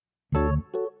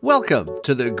Welcome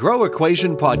to the Grow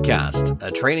Equation Podcast,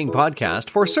 a training podcast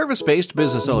for service-based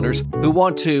business owners who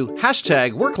want to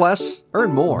 #work less,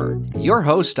 earn more. Your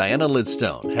host, Diana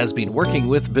Lidstone, has been working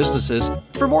with businesses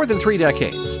for more than 3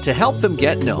 decades to help them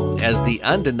get known as the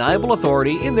undeniable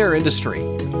authority in their industry,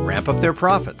 ramp up their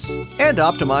profits, and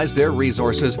optimize their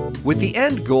resources with the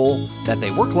end goal that they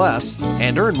work less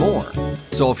and earn more.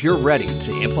 So if you're ready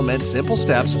to implement simple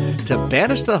steps to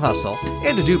banish the hustle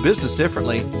and to do business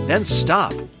differently, then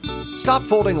stop. Stop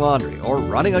folding laundry or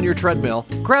running on your treadmill,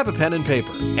 grab a pen and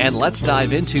paper, and let's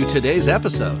dive into today's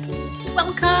episode.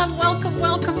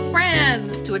 Welcome,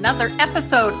 friends, to another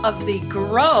episode of the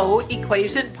Grow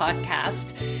Equation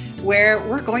Podcast, where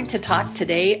we're going to talk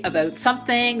today about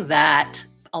something that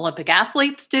Olympic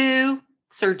athletes do,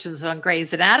 surgeons on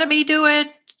Grey's Anatomy do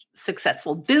it,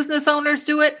 successful business owners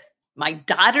do it. My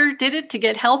daughter did it to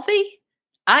get healthy.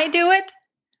 I do it.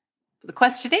 The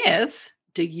question is,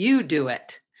 do you do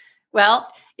it?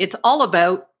 Well, it's all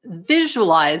about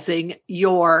visualizing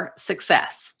your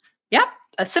success. Yep,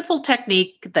 a simple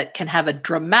technique that can have a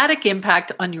dramatic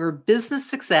impact on your business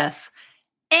success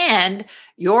and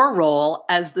your role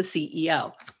as the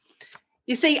CEO.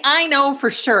 You see, I know for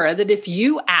sure that if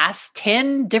you ask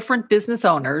 10 different business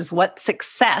owners what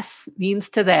success means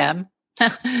to them,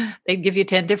 they'd give you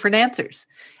 10 different answers.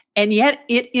 And yet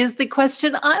it is the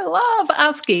question I love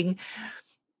asking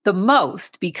the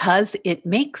most because it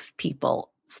makes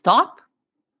people stop,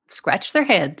 scratch their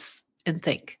heads, and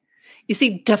think. You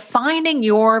see, defining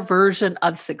your version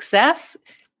of success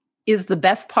is the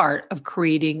best part of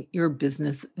creating your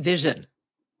business vision.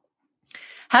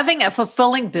 Having a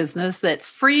fulfilling business that's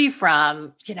free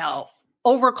from,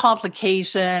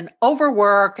 overcomplication,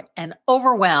 overwork, and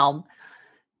overwhelm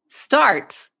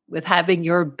starts with having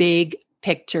your big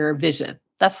picture vision.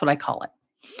 That's what I call it.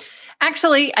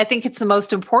 Actually, I think it's the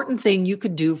most important thing you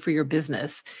could do for your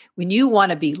business when you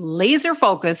want to be laser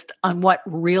focused on what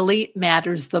really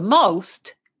matters the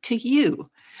most to you.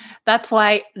 That's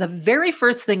why the very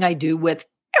first thing I do with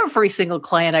every single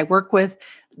client I work with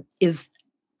is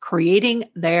creating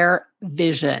their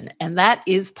vision. And that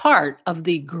is part of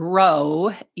the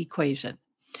Grow equation.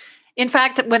 In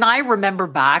fact, when I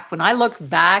look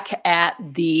back at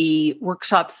the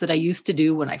workshops that I used to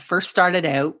do when I first started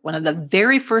out, one of the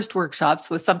very first workshops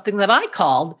was something that I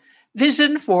called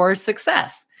Vision for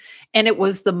Success. And it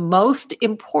was the most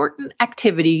important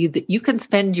activity that you can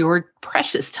spend your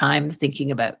precious time thinking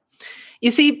about.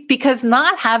 You see, because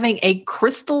not having a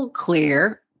crystal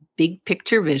clear big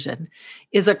picture vision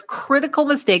is a critical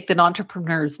mistake that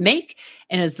entrepreneurs make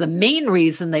and is the main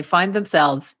reason they find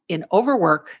themselves in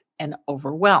overwork and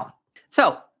overwhelm.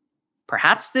 So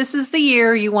perhaps this is the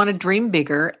year you want to dream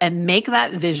bigger and make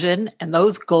that vision and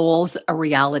those goals a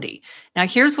reality. Now,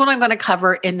 here's what I'm going to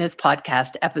cover in this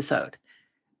podcast episode.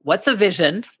 What's a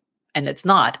vision? And it's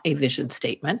not a vision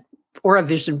statement or a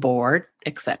vision board,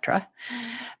 etc.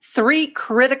 3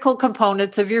 critical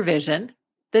components of your vision.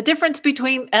 The difference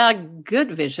between a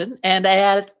good vision and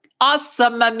an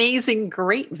awesome, amazing,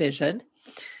 great vision.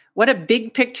 What a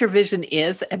big picture vision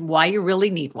is and why you really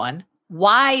need one.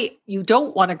 Why you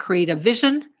don't want to create a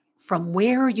vision from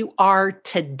where you are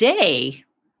today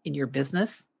in your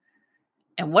business.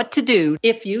 And what to do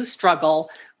if you struggle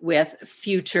with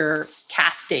future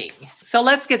casting. So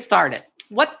let's get started.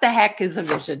 What the heck is a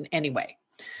vision anyway?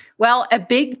 Well, a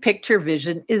big picture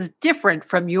vision is different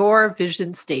from your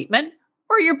vision statement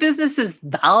or your business's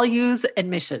values and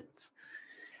missions.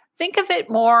 Think of it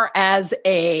more as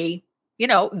a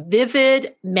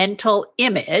vivid mental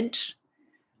image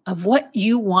of what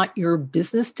you want your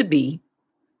business to be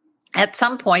at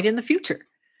some point in the future.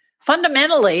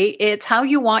 Fundamentally, it's how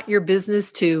you want your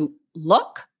business to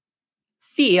look,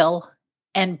 feel,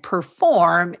 and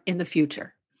perform in the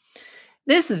future.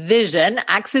 This vision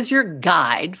acts as your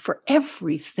guide for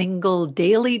every single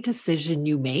daily decision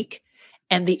you make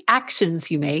and the actions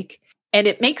you make, and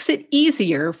it makes it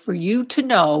easier for you to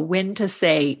know when to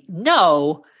say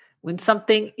no when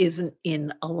something isn't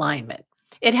in alignment.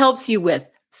 It helps you with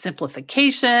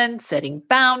simplification, setting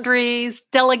boundaries,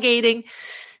 delegating,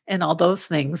 and all those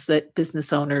things that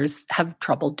business owners have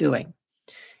trouble doing.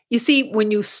 You see, when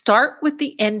you start with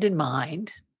the end in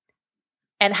mind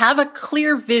and have a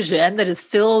clear vision that is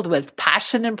filled with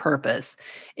passion and purpose,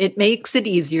 it makes it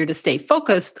easier to stay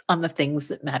focused on the things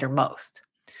that matter most.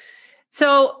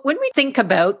 So when we think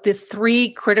about the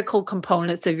 3 critical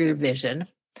components of your vision,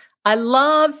 I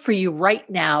love for you right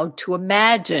now to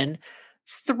imagine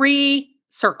 3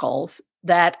 circles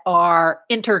that are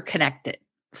interconnected.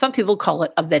 Some people call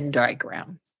it a Venn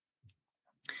diagram.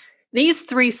 These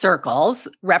 3 circles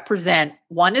represent,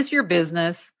 one is your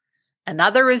business,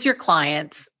 another is your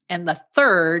clients, and the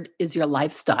third is your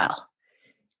lifestyle.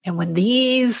 And when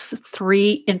these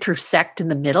three intersect in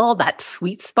the middle, that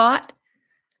sweet spot,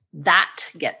 that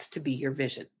gets to be your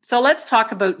vision. So let's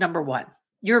talk about number one,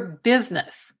 your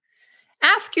business.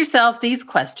 Ask yourself these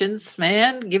questions,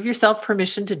 man. Give yourself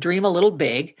permission to dream a little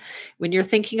big when you're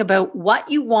thinking about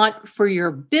what you want for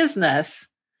your business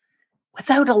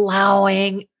without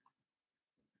allowing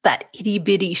that itty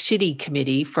bitty shitty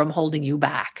committee from holding you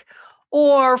back,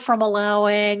 or from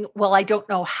allowing, well, I don't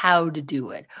know how to do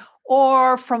it,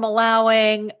 or from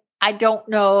allowing, I don't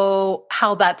know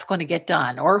how that's going to get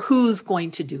done or who's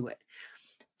going to do it.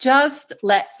 Just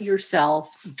let yourself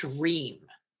dream.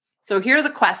 So here are the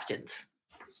questions.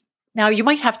 Now, you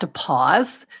might have to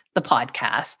pause the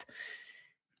podcast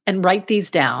and write these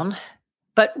down,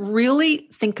 but really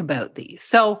think about these.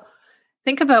 So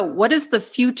think about, what does the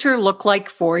future look like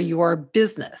for your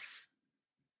business?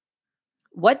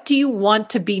 What do you want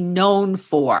to be known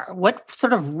for? What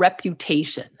sort of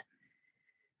reputation?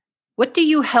 What do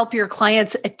you help your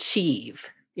clients achieve?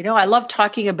 I love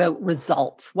talking about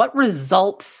results. What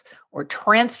results or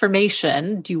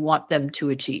transformation do you want them to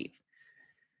achieve?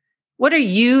 What are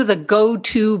you the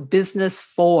go-to business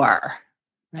for,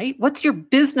 right? What's your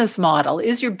business model?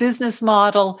 Is your business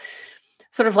model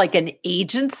sort of like an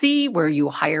agency where you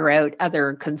hire out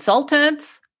other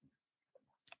consultants?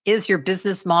 Is your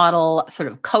business model sort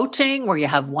of coaching where you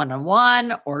have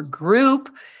one-on-one or group,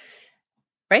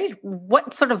 right?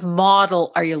 What sort of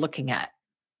model are you looking at?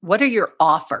 What are your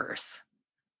offers?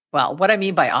 Well, what I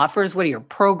mean by offers, what are your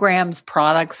programs,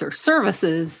 products, or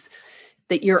services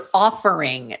that you're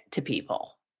offering to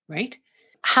people, right?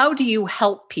 How do you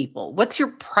help people? What's your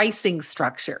pricing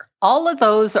structure? All of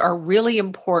those are really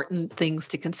important things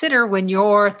to consider when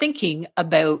you're thinking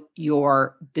about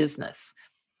your business.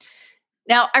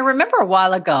 Now, I remember a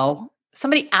while ago,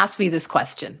 somebody asked me this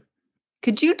question.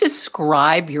 Could you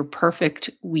describe your perfect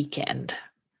weekend?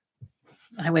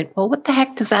 I went, well, what the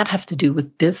heck does that have to do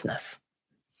with business?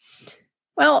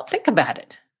 Well, think about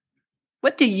it.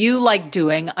 What do you like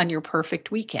doing on your perfect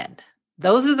weekend?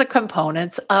 Those are the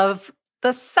components of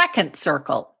the second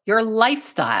circle, your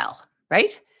lifestyle,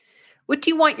 right? What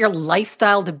do you want your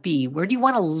lifestyle to be? Where do you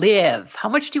want to live? How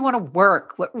much do you want to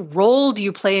work? What role do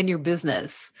you play in your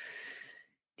business?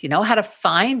 Do you know how to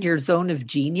find your zone of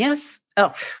genius?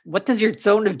 Oh, what does your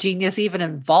zone of genius even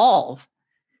involve?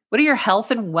 What are your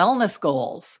health and wellness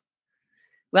goals?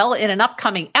 Well, in an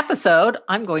upcoming episode,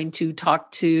 I'm going to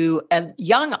talk to a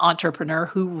young entrepreneur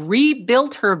who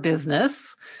rebuilt her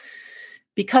business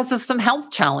because of some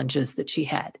health challenges that she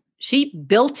had. She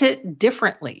built it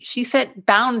differently. She set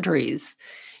boundaries.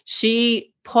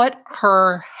 She put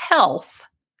her health,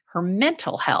 her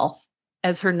mental health,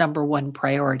 as her number one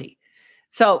priority.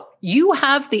 So you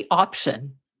have the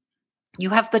option.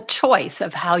 You have the choice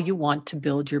of how you want to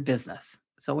build your business.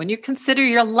 So when you consider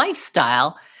your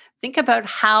lifestyle, think about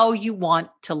how you want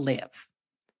to live.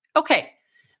 Okay,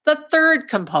 the third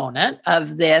component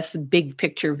of this big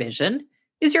picture vision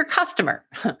is your customer.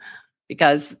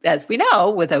 Because as we know,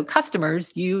 without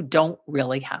customers, you don't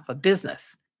really have a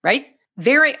business, right?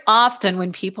 Very often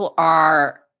when people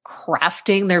are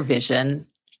crafting their vision,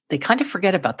 they kind of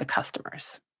forget about the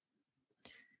customers.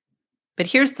 But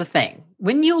here's the thing.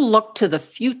 When you look to the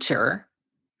future,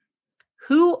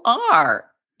 who are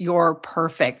your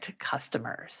perfect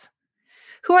customers?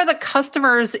 Who are the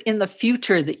customers in the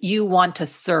future that you want to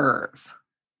serve?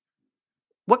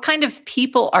 What kind of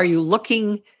people are you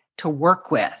looking to work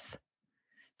with?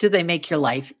 Do they make your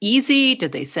life easy? Do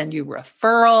they send you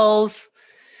referrals?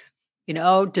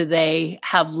 Do they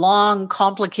have long,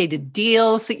 complicated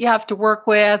deals that you have to work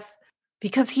with?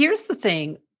 Because here's the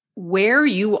thing, where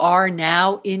you are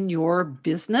now in your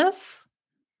business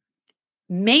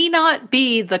may not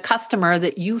be the customer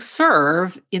that you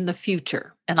serve in the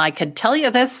future. And I can tell you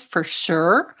this for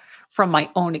sure from my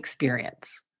own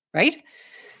experience, right?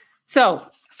 So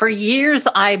for years,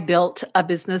 I built a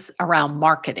business around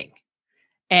marketing.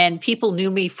 And people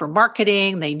knew me for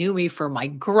marketing. They knew me for my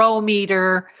Grow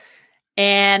Meter.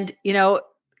 And,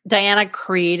 Diana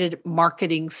created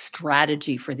marketing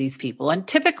strategy for these people. And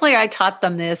typically I taught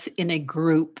them this in a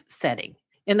group setting.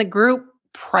 In the group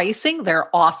pricing,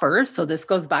 their offers, so this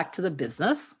goes back to the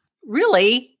business,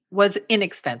 really was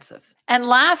inexpensive. And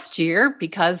last year,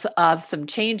 because of some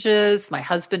changes, my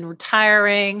husband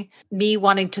retiring, me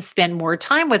wanting to spend more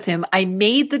time with him, I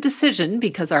made the decision,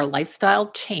 because our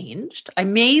lifestyle changed, I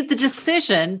made the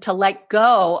decision to let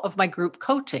go of my group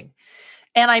coaching.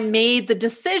 And I made the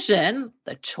decision,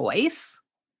 the choice,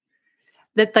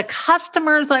 that the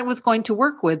customers I was going to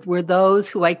work with were those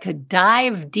who I could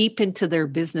dive deep into their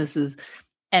businesses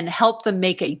and help them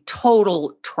make a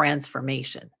total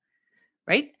transformation,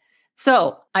 right?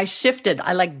 So I shifted,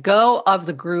 I let go of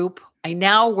the group. I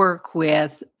now work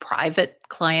with private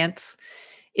clients.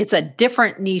 It's a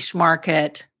different niche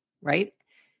market, right?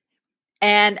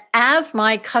 And as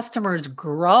my customers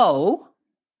grow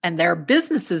and their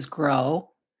businesses grow,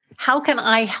 how can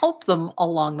I help them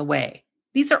along the way?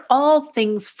 These are all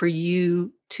things for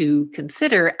you to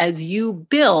consider as you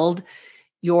build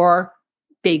your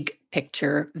big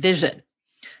picture vision.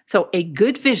 So a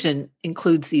good vision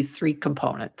includes these three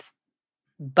components.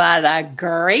 But a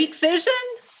great vision,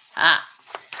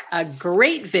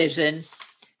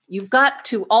 you've got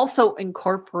to also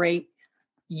incorporate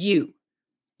you,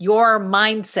 your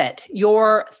mindset,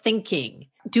 your thinking.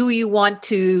 Do you want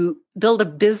to build a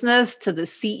business to the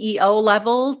CEO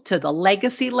level, to the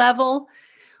legacy level?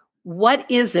 What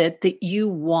is it that you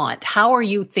want? How are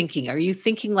you thinking? Are you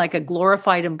thinking like a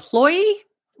glorified employee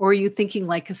or are you thinking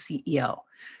like a CEO?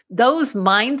 Those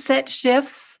mindset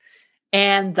shifts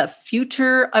and the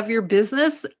future of your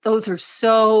business, those are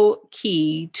so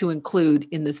key to include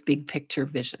in this big picture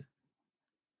vision.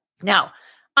 Now,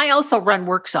 I also run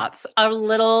workshops, a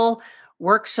little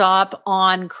workshop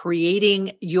on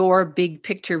creating your big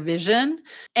picture vision.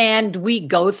 And we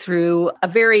go through a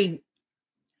very,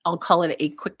 I'll call it a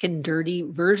quick and dirty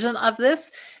version of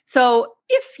this. So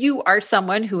if you are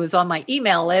someone who is on my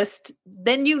email list,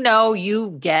 then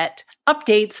you get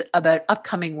updates about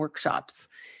upcoming workshops.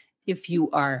 If you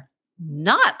are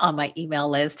not on my email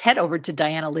list, head over to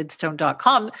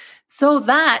dianalidstone.com so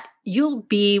that you'll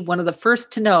be one of the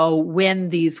first to know when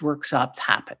these workshops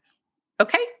happen.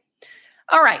 Okay?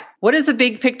 All right. What is a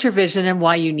big picture vision and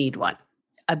why you need one?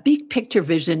 A big picture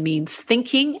vision means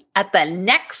thinking at the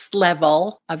next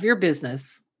level of your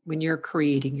business when you're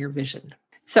creating your vision.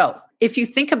 So if you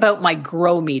think about my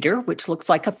grow meter, which looks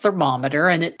like a thermometer,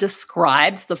 and it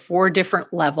describes the 4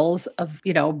 different levels of,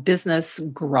 business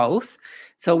growth.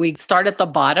 So we start at the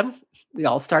bottom. We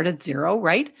all start at 0,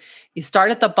 right? You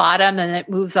start at the bottom and it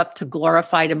moves up to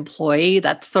glorified employee.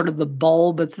 That's sort of the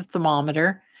bulb of the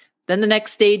thermometer. Then the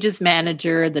next stage is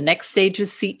manager. The next stage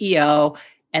is CEO.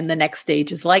 And the next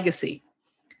stage is legacy.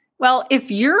 Well,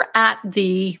 if you're at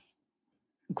the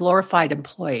glorified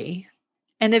employee,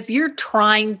 and if you're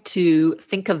trying to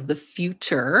think of the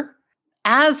future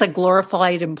as a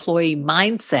glorified employee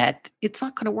mindset, it's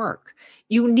not going to work.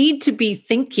 You need to be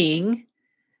thinking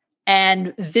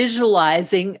and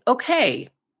visualizing, okay,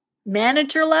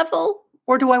 manager level,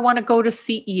 or do I want to go to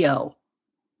CEO,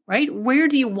 right? Where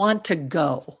do you want to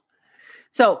go?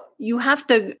 So you have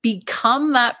to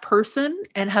become that person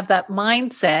and have that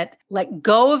mindset, let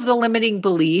go of the limiting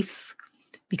beliefs,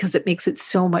 because it makes it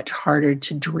so much harder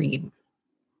to dream.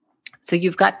 So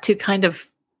you've got to kind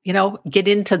of, get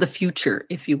into the future,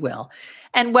 if you will.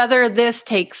 And whether this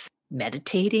takes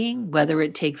meditating, whether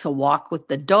it takes a walk with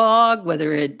the dog,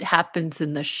 whether it happens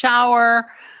in the shower,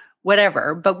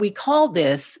 whatever, but we call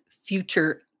this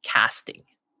future casting.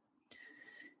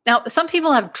 Now, some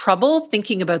people have trouble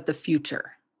thinking about the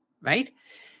future, right?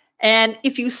 And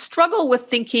if you struggle with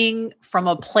thinking from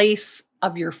a place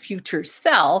of your future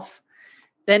self,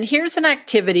 then here's an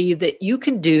activity that you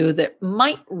can do that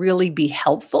might really be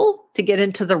helpful to get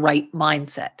into the right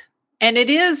mindset. And it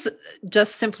is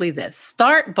just simply this.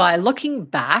 Start by looking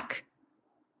back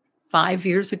 5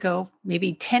 years ago,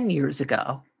 maybe 10 years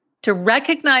ago, to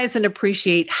recognize and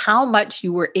appreciate how much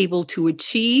you were able to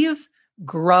achieve,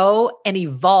 grow, and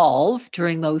evolve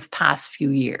during those past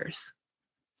few years.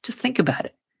 Just think about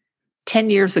it. 10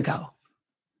 years ago,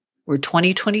 we're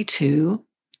 2022,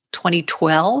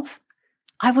 2012.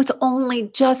 I was only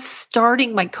just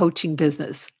starting my coaching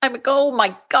business. I'm like, oh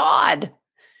my God,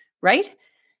 right?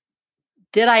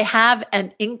 Did I have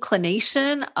an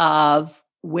inclination of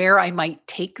where I might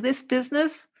take this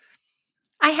business?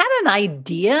 I had an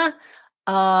idea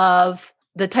of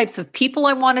the types of people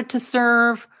I wanted to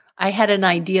serve. I had an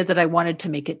idea that I wanted to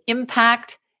make an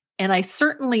impact. And I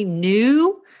certainly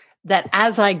knew that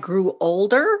as I grew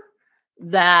older,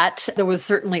 that there was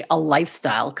certainly a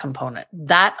lifestyle component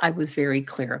that I was very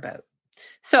clear about.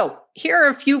 So here are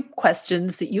a few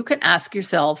questions that you can ask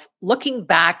yourself looking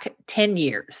back 10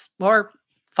 years or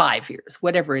 5 years,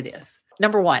 whatever it is.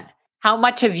 Number 1, how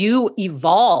much have you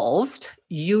evolved,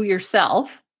 you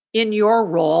yourself, in your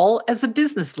role as a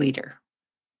business leader?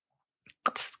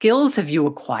 What skills have you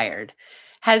acquired?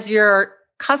 Has your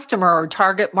customer or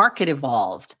target market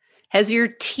evolved? Has your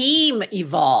team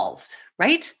evolved,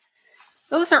 right?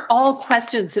 Those are all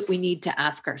questions that we need to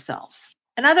ask ourselves.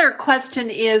 Another question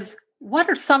is, what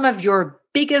are some of your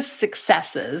biggest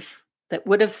successes that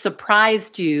would have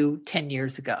surprised you 10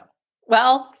 years ago?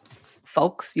 Well,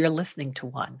 folks, you're listening to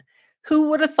one. Who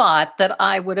would have thought that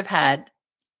I would have had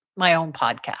my own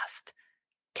podcast?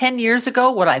 10 years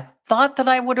ago, would I thought that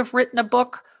I would have written a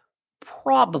book?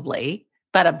 Probably,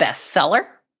 but a bestseller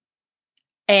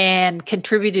and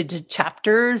contributed to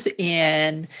chapters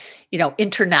in,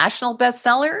 international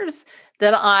bestsellers,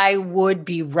 that I would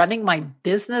be running my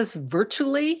business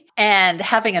virtually and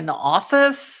having an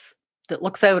office that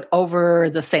looks out over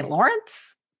the St.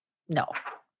 Lawrence? No,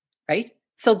 right?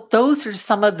 So those are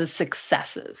some of the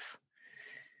successes.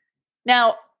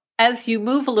 Now, as you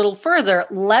move a little further,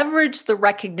 leverage the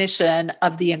recognition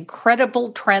of the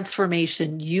incredible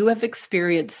transformation you have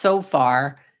experienced so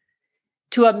far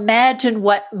to imagine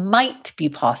what might be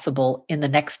possible in the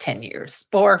next 10 years,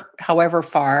 or however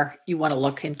far you want to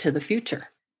look into the future.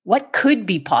 What could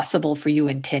be possible for you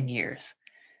in 10 years?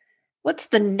 What's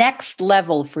the next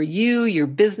level for you, your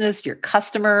business, your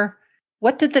customer?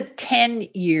 What did the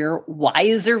 10-year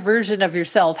wiser version of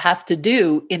yourself have to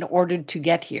do in order to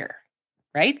get here?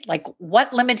 Right? Like,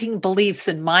 what limiting beliefs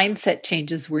and mindset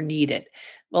changes were needed?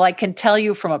 Well, I can tell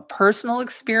you from a personal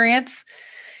experience,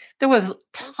 there was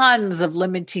tons of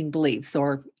limiting beliefs,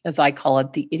 or as I call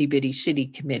it, the itty bitty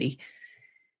shitty committee.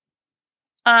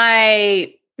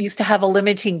 I used to have a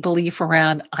limiting belief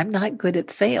around, I'm not good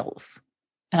at sales.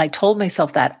 And I told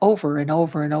myself that over and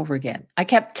over and over again. I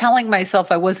kept telling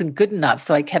myself I wasn't good enough.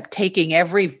 So I kept taking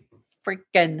every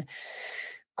freaking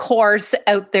course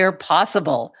out there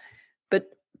possible. But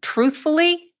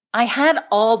truthfully, I had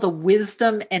all the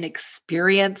wisdom and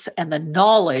experience and the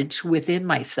knowledge within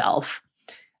myself.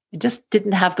 I just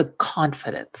didn't have the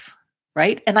confidence,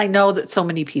 right? And I know that so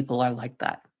many people are like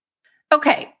that.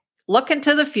 Okay, look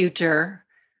into the future,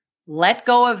 let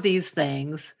go of these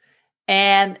things,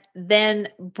 and then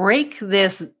break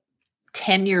this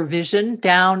 10-year vision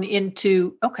down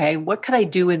into, okay, what could I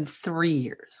do in 3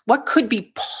 years? What could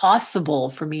be possible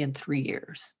for me in 3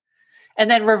 years?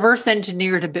 And then reverse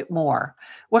engineer it a bit more.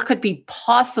 What could be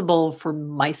possible for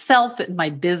myself and my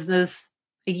business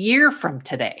a year from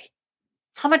today?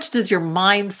 How much does your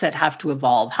mindset have to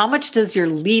evolve? How much does your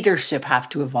leadership have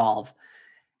to evolve?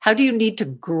 How do you need to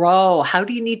grow? How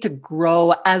do you need to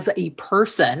grow as a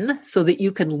person so that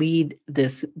you can lead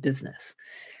this business?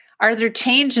 Are there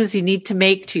changes you need to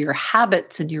make to your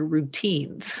habits and your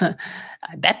routines?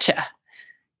 I betcha,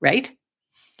 right?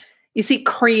 You see,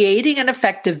 creating an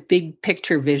effective big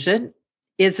picture vision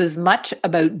is as much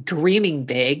about dreaming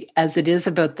big as it is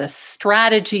about the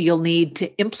strategy you'll need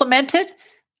to implement it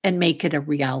and make it a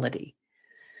reality.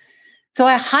 So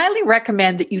I highly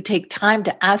recommend that you take time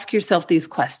to ask yourself these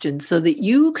questions so that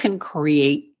you can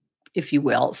create, if you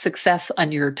will, success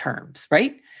on your terms,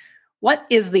 right? What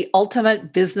is the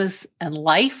ultimate business and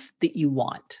life that you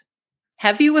want?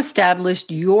 Have you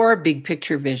established your big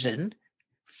picture vision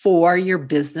for your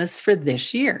business for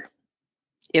this year?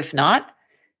 If not,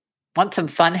 want some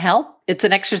fun help? It's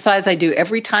an exercise I do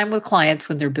every time with clients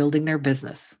when they're building their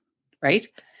business, right?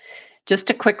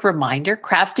 Just a quick reminder,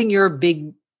 crafting your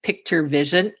big picture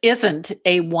vision isn't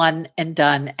a one and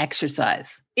done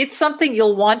exercise. It's something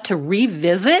you'll want to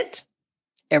revisit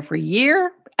every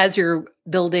year as you're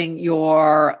building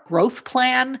your growth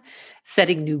plan,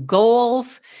 setting new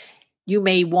goals. You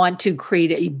may want to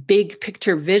create a big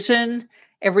picture vision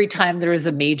every time there is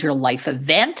a major life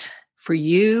event for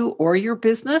you or your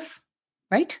business,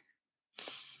 right?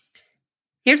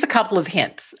 Here's a couple of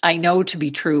hints I know to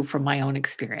be true from my own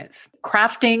experience.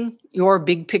 Crafting your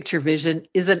big picture vision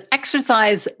is an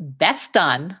exercise best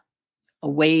done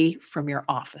away from your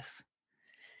office.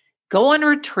 Go on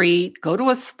retreat, go to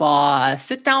a spa,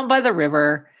 sit down by the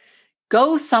river,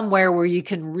 go somewhere where you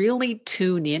can really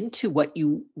tune into what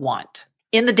you want.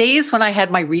 In the days when I had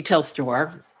my retail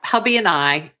store, hubby and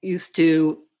I used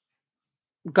to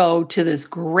go to this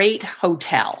great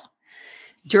hotel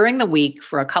during the week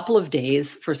for a couple of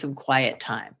days for some quiet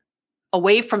time,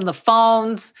 away from the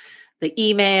phones, the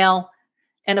email,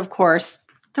 and of course,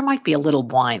 there might be a little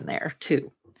wine there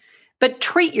too. But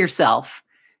treat yourself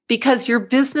because your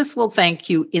business will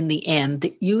thank you in the end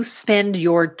that you spend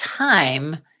your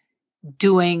time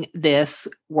doing this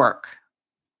work.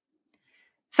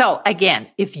 So again,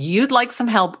 if you'd like some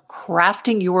help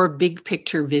crafting your big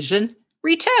picture vision,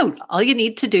 reach out. All you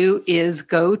need to do is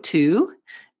go to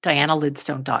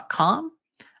dianalidstone.com.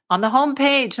 On the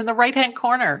homepage in the right-hand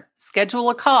corner,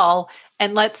 schedule a call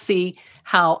and let's see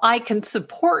how I can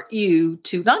support you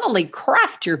to not only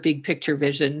craft your big picture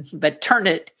vision, but turn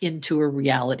it into a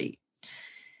reality.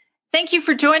 Thank you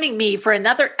for joining me for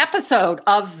another episode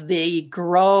of the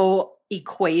Grow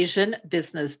Equation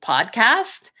Business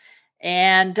Podcast.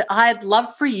 And I'd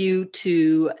love for you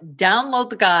to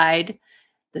download the guide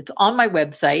that's on my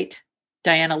website.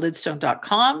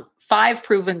 dianalidstone.com, 5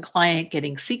 proven client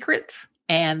getting secrets.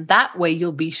 And that way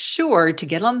you'll be sure to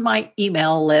get on my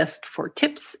email list for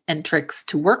tips and tricks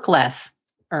to work less,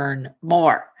 earn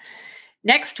more.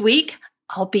 Next week,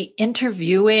 I'll be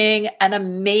interviewing an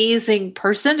amazing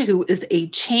person who is a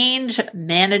change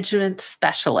management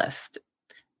specialist.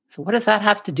 So what does that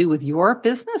have to do with your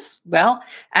business? Well,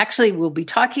 actually, we'll be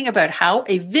talking about how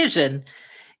a vision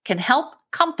can help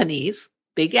companies,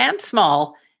 big and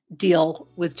small, deal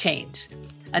with change.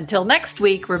 Until next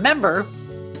week, remember,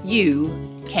 you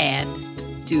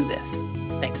can do this.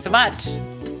 Thanks so much.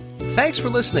 Thanks for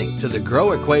listening to the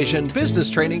Grow Equation Business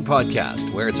Training Podcast,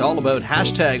 where it's all about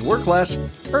 #work less,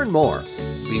 earn more.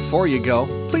 Before you go,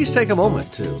 please take a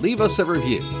moment to leave us a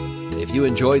review. If you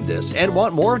enjoyed this and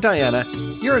want more of Diana,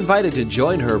 you're invited to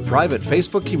join her private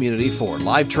Facebook community for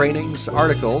live trainings,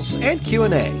 articles, and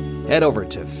Q&A. Head over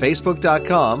to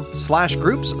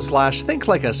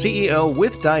facebook.com/groups/thinklikeaceo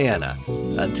with Diana.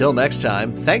 Until next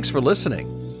time, thanks for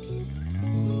listening.